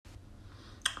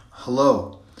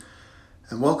Hello,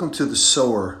 and welcome to the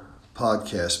Sower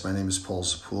podcast. My name is Paul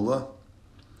Zapula,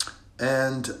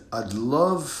 and I'd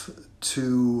love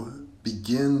to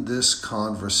begin this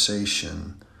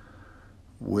conversation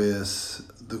with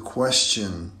the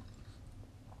question,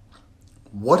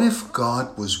 what if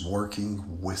God was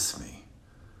working with me?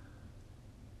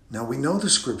 Now, we know the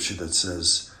scripture that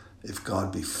says, if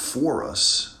God be for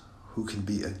us, who can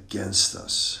be against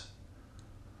us?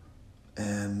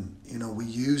 And, we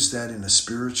use that in a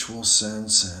spiritual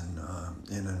sense and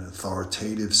in an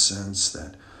authoritative sense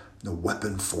that no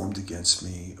weapon formed against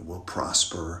me will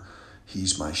prosper.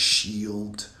 He's my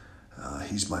shield.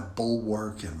 He's my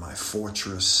bulwark and my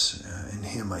fortress. In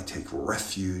him I take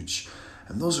refuge.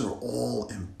 And those are all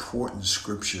important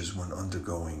scriptures when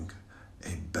undergoing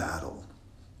a battle.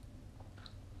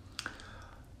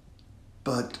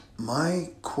 But my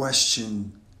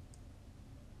question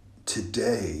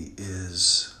today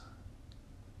is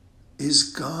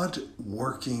God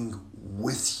working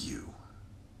with you?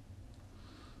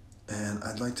 And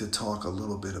I'd like to talk a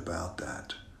little bit about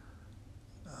that.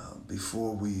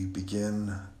 Before we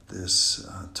begin this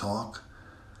talk,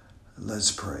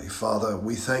 let's pray. Father,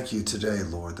 we thank you today,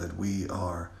 Lord, that we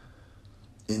are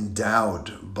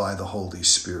endowed by the Holy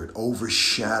Spirit,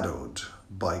 overshadowed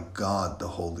by God, the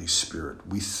Holy Spirit.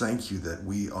 We thank you that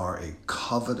we are a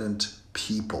covenant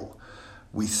people.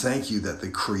 We thank you that the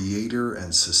creator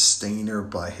and sustainer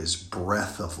by his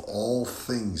breath of all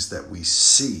things that we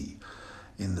see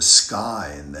in the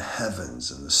sky and the heavens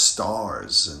and the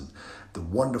stars and the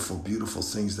wonderful, beautiful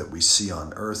things that we see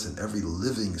on earth, and every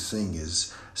living thing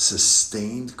is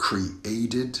sustained,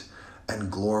 created,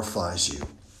 and glorifies you.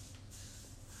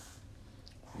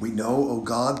 We know, O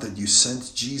God, that you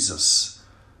sent Jesus.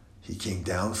 He came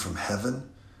down from heaven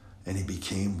and he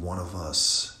became one of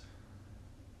us,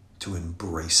 to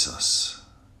embrace us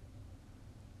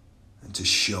and to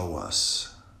show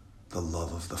us the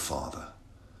love of the Father.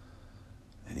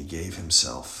 And he gave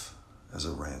himself as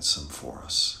a ransom for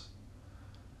us.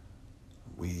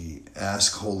 We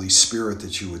ask, Holy Spirit,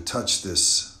 that you would touch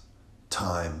this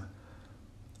time,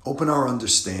 open our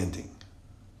understanding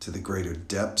to the greater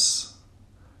depths,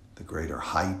 the greater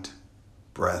height,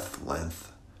 breadth,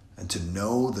 length, and to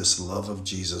know this love of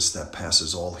Jesus that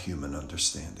passes all human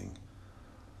understanding.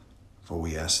 For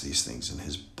we ask these things in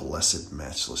his blessed,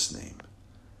 matchless name.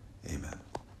 Amen.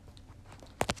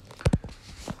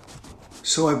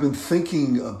 So I've been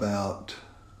thinking about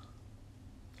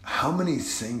how many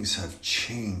things have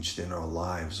changed in our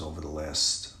lives over the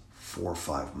last 4 or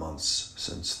 5 months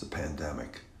since the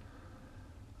pandemic.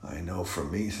 I know for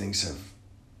me, things have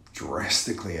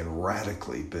drastically and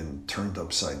radically been turned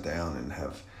upside down and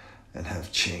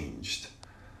have changed.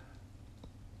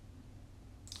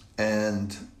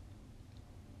 And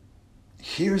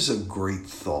here's a great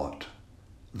thought.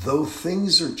 Though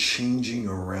things are changing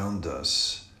around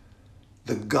us,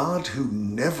 the God who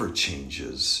never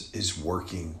changes is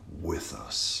working with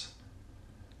us.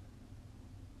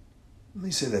 Let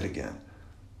me say that again.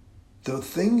 Though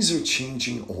things are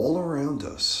changing all around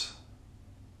us,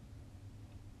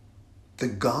 the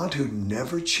God who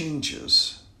never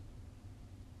changes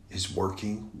is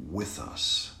working with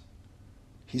us.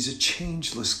 He's a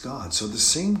changeless God. So the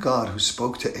same God who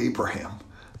spoke to Abraham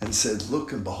and said,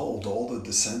 look and behold, all the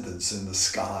descendants in the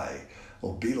sky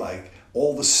will be like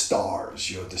all the stars,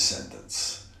 your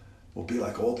descendants. Will be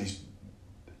like all these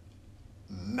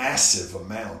massive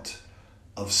amount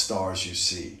of stars you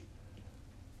see.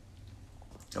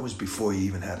 That was before he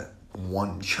even had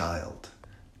one child.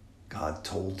 God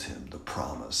told him the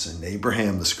promise. And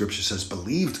Abraham, the scripture says,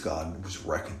 believed God and it was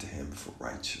reckoned to him for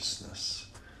righteousness.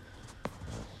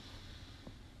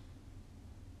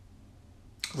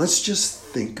 Let's just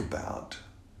think about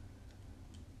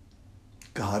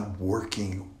God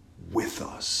working with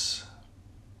us.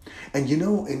 And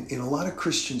in a lot of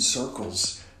Christian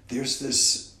circles, there's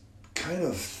this kind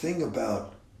of thing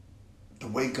about the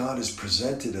way God is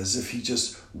presented as if he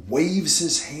just waves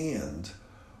his hand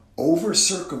over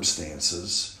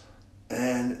circumstances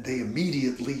and they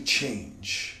immediately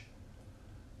change.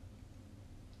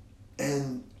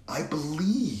 And I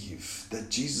believe that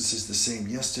Jesus is the same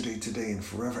yesterday, today, and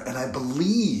forever. And I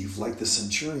believe, like the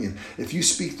centurion, if you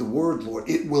speak the word, Lord,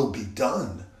 it will be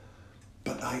done.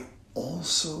 But I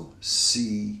also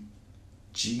see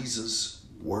Jesus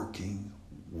working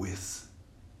with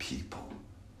people.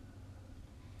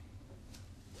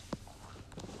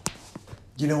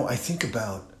 I think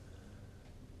about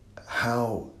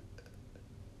how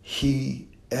he,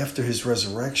 after his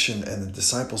resurrection and the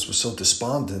disciples were so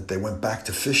despondent, they went back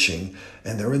to fishing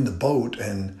and they're in the boat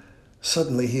and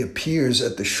suddenly he appears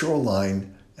at the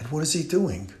shoreline and what is he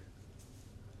doing?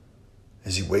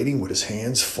 Is he waiting with his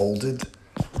hands folded,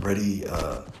 ready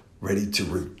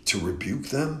to rebuke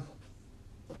them?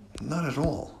 Not at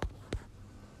all.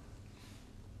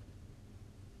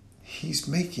 He's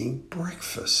making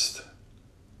breakfast.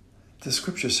 The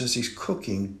scripture says he's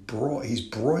he's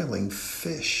broiling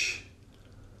fish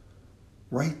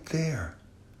right there.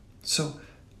 So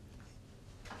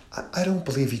I don't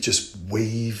believe he just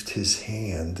waved his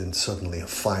hand and suddenly a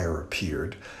fire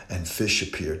appeared and fish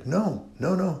appeared. No.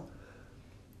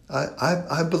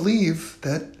 I believe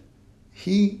that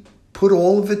he put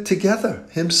all of it together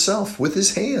himself with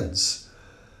his hands.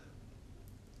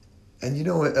 And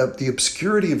the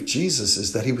obscurity of Jesus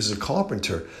is that he was a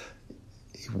carpenter.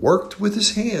 He worked with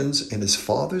his hands in his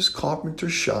father's carpenter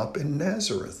shop in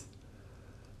Nazareth.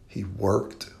 He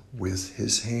worked with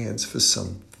his hands for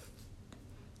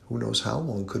who knows how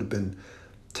long, could have been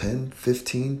 10,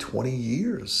 15, 20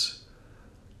 years.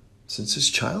 Since his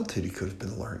childhood, he could have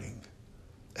been learning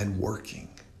and working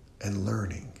and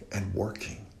learning and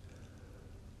working.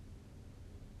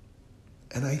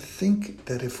 And I think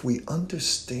that if we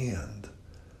understand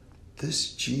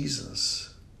this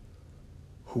Jesus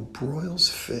who broils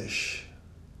fish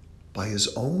by his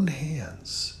own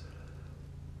hands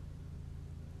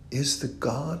is the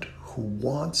God who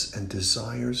wants and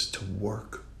desires to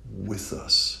work with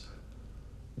us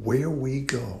where we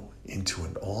go, into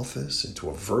an office, into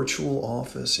a virtual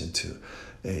office, into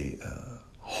a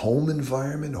home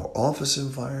environment or office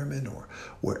environment, or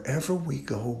wherever we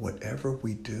go, whatever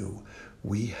we do,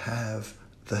 we have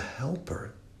the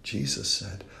helper. Jesus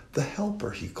said, the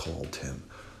helper, he called him,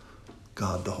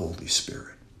 God the Holy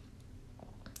Spirit.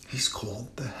 He's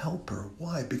called the helper.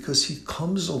 Why? Because he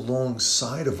comes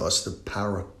alongside of us, the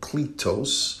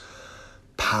parakletos,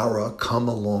 come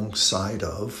alongside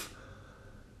of,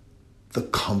 the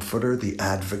comforter, the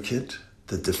advocate,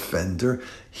 the defender.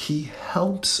 He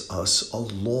helps us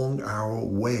along our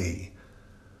way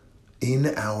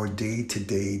in our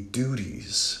day-to-day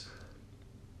duties.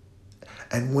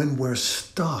 And when we're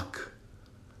stuck,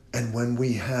 and when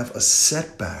we have a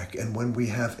setback, and when we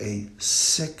have a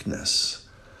sickness,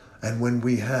 and when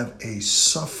we have a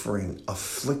suffering,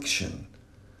 affliction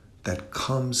that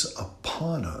comes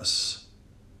upon us,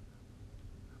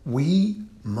 we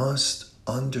must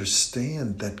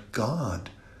understand that God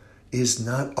is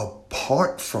not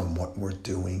apart from what we're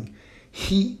doing.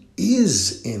 He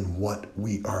is in what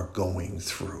we are going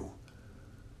through.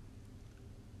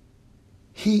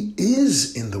 He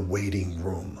is in the waiting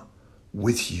room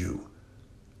with you,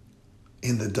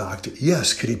 in the doctor.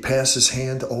 Yes, could he pass his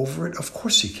hand over it? Of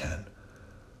course he can.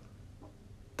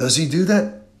 Does he do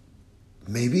that?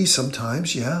 Maybe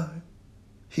sometimes, yeah,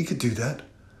 he could do that.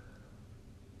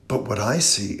 But what I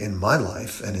see in my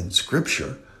life and in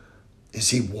Scripture is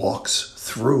he walks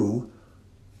through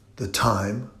the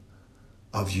time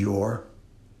of your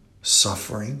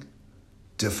suffering,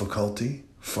 difficulty,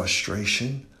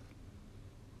 frustration,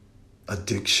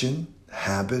 addiction,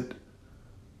 habit,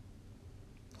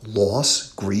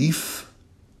 loss, grief.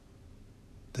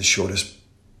 The shortest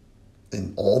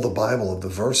in all the Bible of the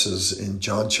verses in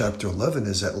John chapter 11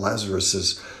 is at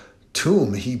Lazarus'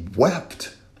 tomb. He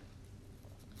wept.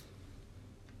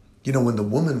 When the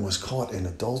woman was caught in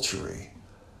adultery,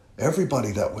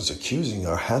 everybody that was accusing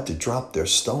her had to drop their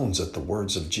stones at the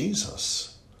words of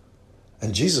Jesus.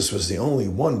 And Jesus was the only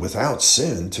one without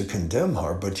sin to condemn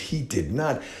her, but he did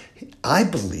not. I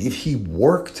believe he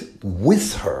worked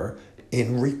with her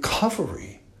in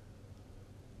recovery.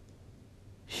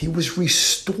 He was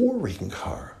restoring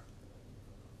her,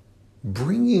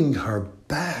 bringing her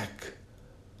back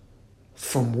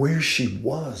from where she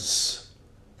was,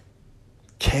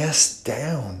 cast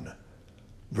down,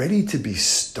 ready to be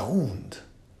stoned.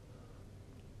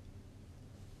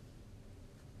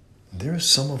 There are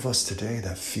some of us today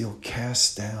that feel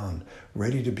cast down,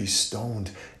 ready to be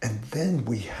stoned. And then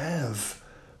we have,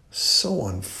 so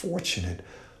unfortunate,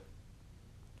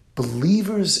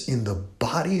 believers in the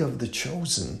body of the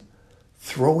chosen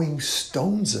throwing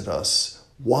stones at us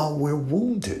while we're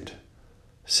wounded,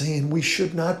 saying we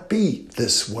should not be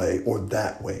this way or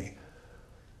that way.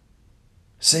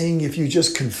 Saying if you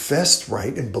just confessed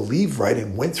right and believed right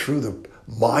and went through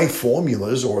my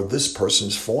formulas or this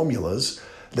person's formulas,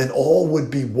 then all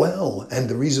would be well. And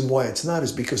the reason why it's not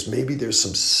is because maybe there's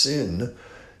some sin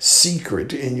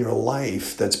secret in your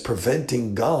life that's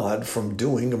preventing God from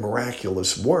doing a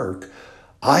miraculous work.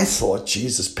 I thought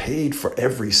Jesus paid for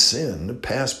every sin,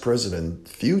 past, present, and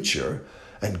future,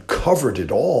 and covered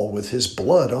it all with his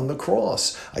blood on the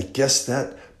cross. I guess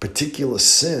that particular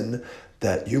sin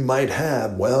that you might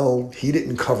have, well, he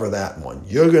didn't cover that one.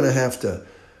 You're going to have to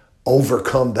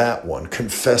overcome that one,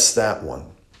 confess that one.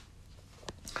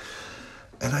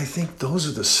 And I think those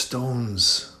are the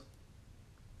stones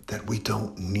that we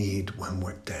don't need when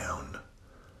we're down.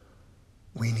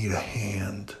 We need a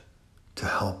hand to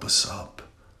help us up.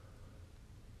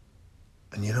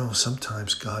 And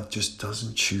sometimes God just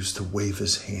doesn't choose to wave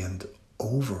his hand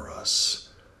over us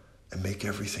and make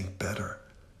everything better.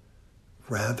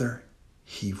 Rather,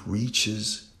 he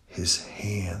reaches his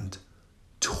hand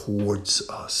towards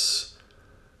us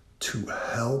to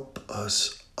help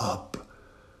us up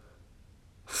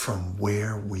from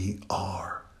where we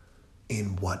are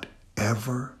in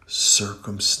whatever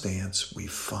circumstance we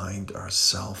find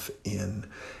ourselves in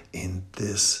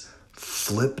this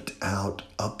flipped out,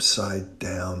 upside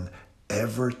down,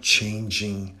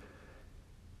 ever-changing,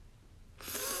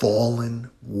 fallen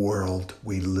world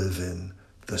we live in.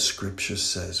 The scripture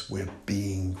says we're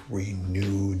being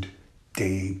renewed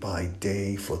day by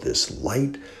day, for this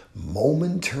light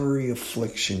momentary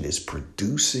affliction is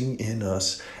producing in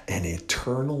us an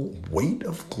eternal weight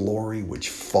of glory which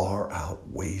far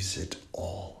outweighs it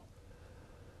all.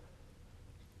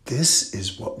 This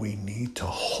is what we need to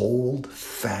hold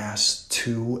fast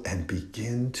to and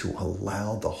begin to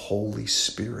allow the Holy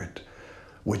Spirit,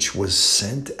 which was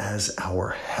sent as our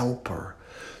helper,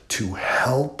 to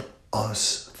help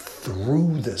us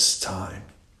through this time,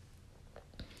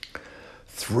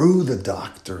 through the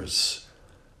doctors,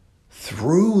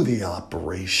 through the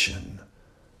operation,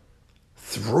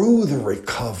 through the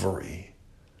recovery,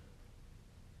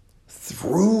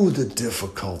 through the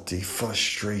difficulty,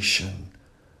 frustration,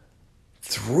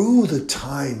 through the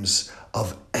times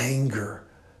of anger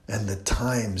and the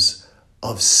times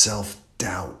of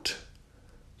self-doubt,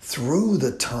 through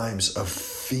the times of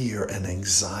fear and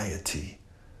anxiety.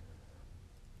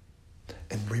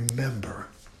 And remember,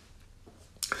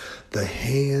 the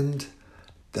hand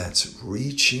that's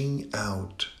reaching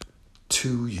out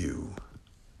to you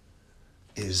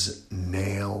is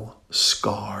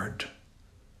nail-scarred.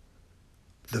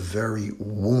 The very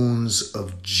wounds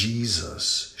of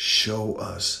Jesus show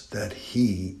us that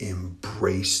he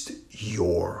embraced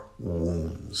your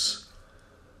wounds.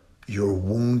 You're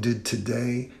wounded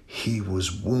today. He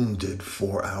was wounded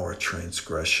for our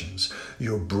transgressions.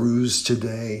 You're bruised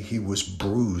today. He was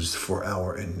bruised for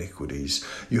our iniquities.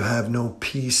 You have no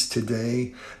peace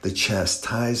today. The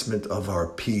chastisement of our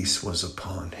peace was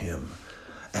upon him.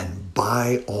 And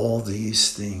by all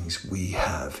these things, we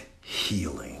have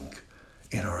healing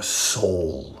in our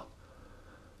soul.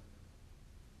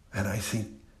 And I think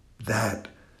that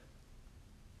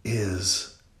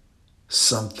is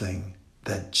something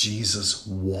that Jesus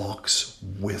walks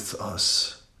with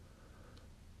us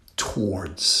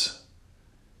towards.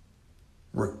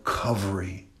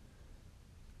 Recovery,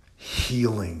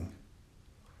 healing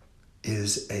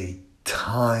is a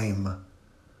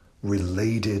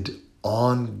time-related,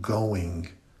 ongoing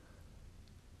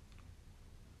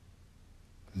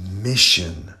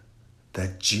mission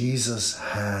that Jesus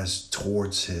has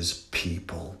towards his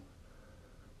people.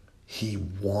 He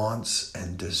wants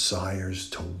and desires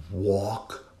to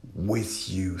walk with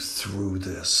you through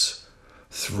this,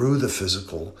 through the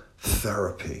physical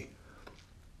therapy,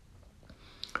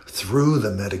 through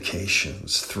the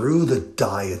medications, through the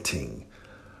dieting,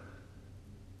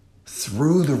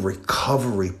 through the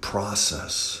recovery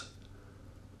process,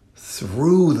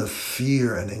 through the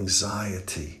fear and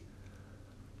anxiety,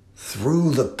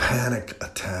 through the panic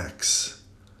attacks,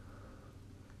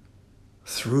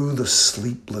 through the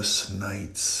sleepless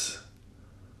nights,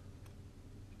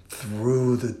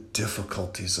 through the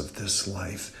difficulties of this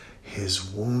life.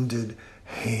 His wounded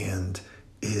hand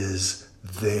is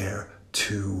there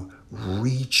to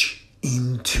reach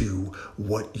into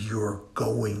what you're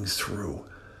going through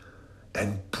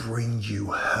and bring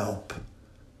you help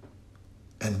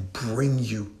and bring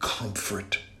you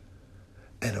comfort.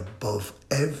 And above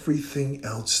everything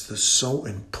else, the so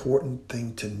important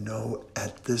thing to know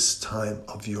at this time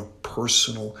of your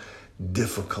personal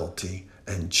difficulty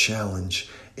and challenge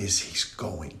is he's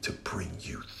going to bring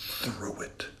you through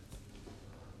it.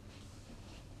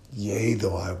 Yea,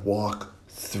 though I walk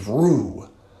through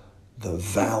the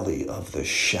valley of the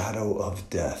shadow of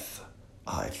death,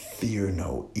 I fear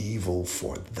no evil,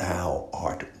 for thou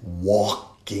art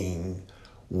walking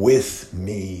with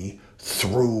me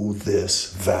through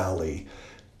this valley.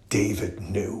 David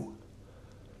knew.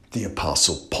 The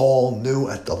Apostle Paul knew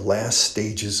at the last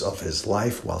stages of his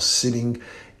life while sitting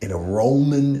in a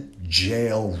Roman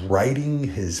jail, writing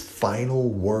his final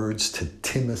words to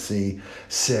Timothy,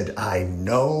 said, I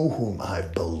know whom I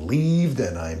believed,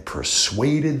 and I'm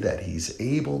persuaded that he's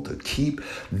able to keep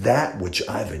that which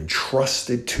I've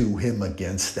entrusted to him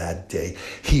against that day.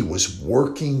 He was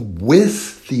working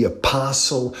with the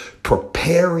apostle,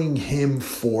 preparing him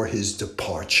for his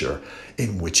departure,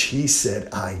 in which he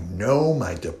said, I know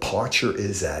my departure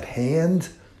is at hand.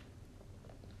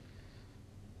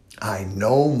 I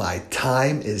know my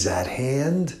time is at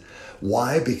hand.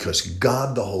 Why? Because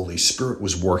God, the Holy Spirit,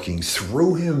 was working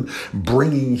through him,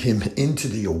 bringing him into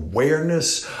the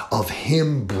awareness of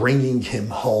him bringing him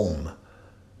home.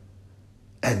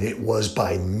 And it was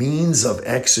by means of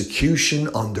execution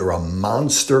under a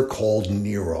monster called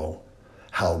Nero,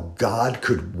 how God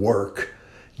could work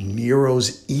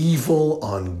Nero's evil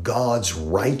on God's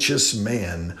righteous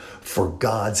man for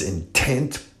God's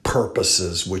intent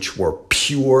purposes, which were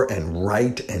pure and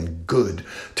right and good,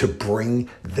 to bring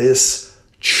this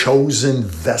chosen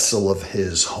vessel of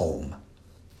his home.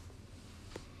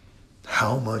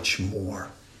 How much more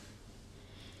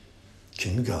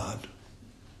can God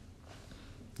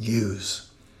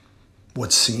use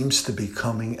what seems to be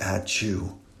coming at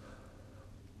you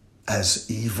as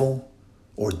evil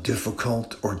or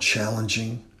difficult or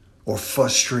challenging or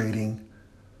frustrating?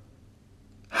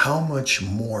 How much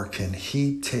more can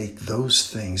he take those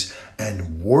things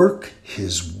and work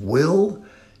his will,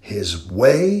 his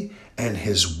way, and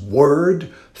his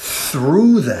word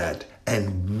through that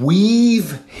and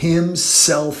weave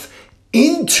himself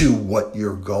into what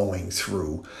you're going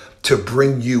through to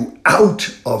bring you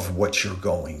out of what you're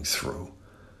going through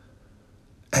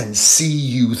and see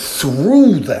you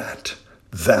through that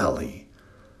valley,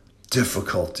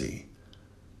 difficulty,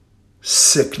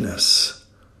 sickness,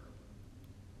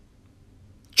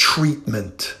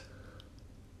 treatment.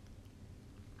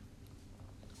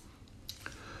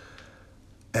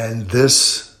 And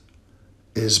this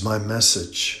is my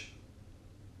message,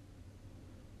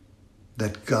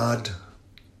 that God,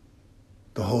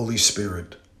 the Holy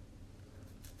Spirit,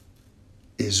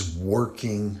 is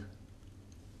working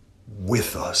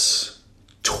with us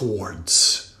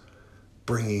towards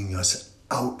bringing us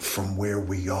out from where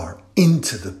we are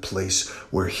into the place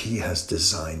where he has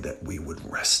designed that we would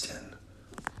rest in.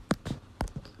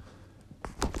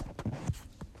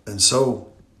 And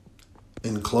so,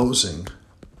 in closing,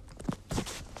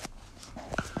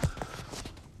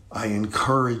 I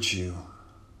encourage you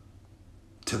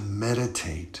to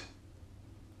meditate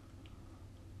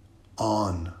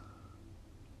on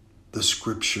the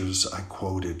scriptures I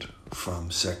quoted from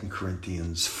 2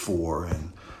 Corinthians 4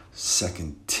 and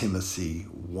 2 Timothy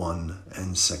 1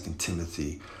 and 2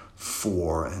 Timothy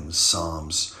 4 and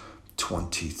Psalms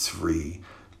 23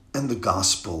 and the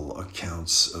gospel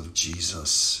accounts of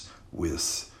Jesus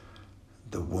with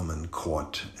the woman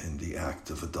caught in the act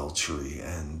of adultery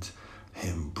and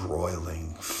him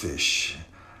broiling fish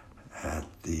at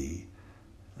the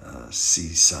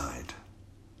seaside.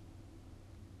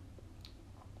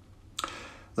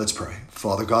 Let's pray.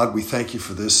 Father God, we thank you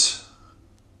for this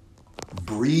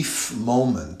brief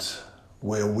moment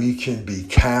where we can be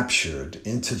captured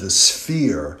into the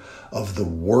sphere of the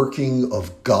working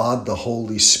of God, the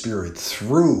Holy Spirit,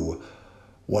 through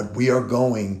what we are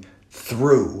going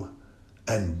through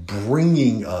and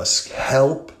bringing us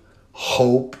help,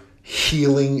 hope,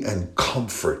 healing, and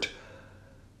comfort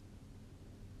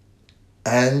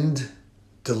and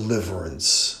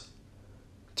deliverance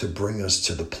to bring us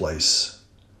to the place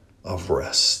of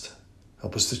rest.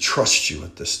 Help us to trust you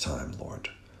at this time, Lord.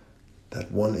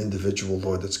 That one individual,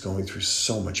 Lord, that's going through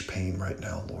so much pain right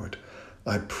now, Lord,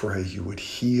 I pray you would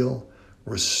heal,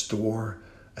 restore,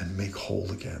 and make whole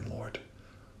again, Lord.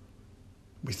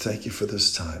 We thank you for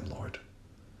this time, Lord.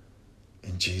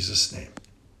 In Jesus' name,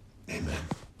 amen.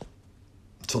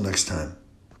 Until next time,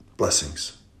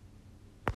 blessings.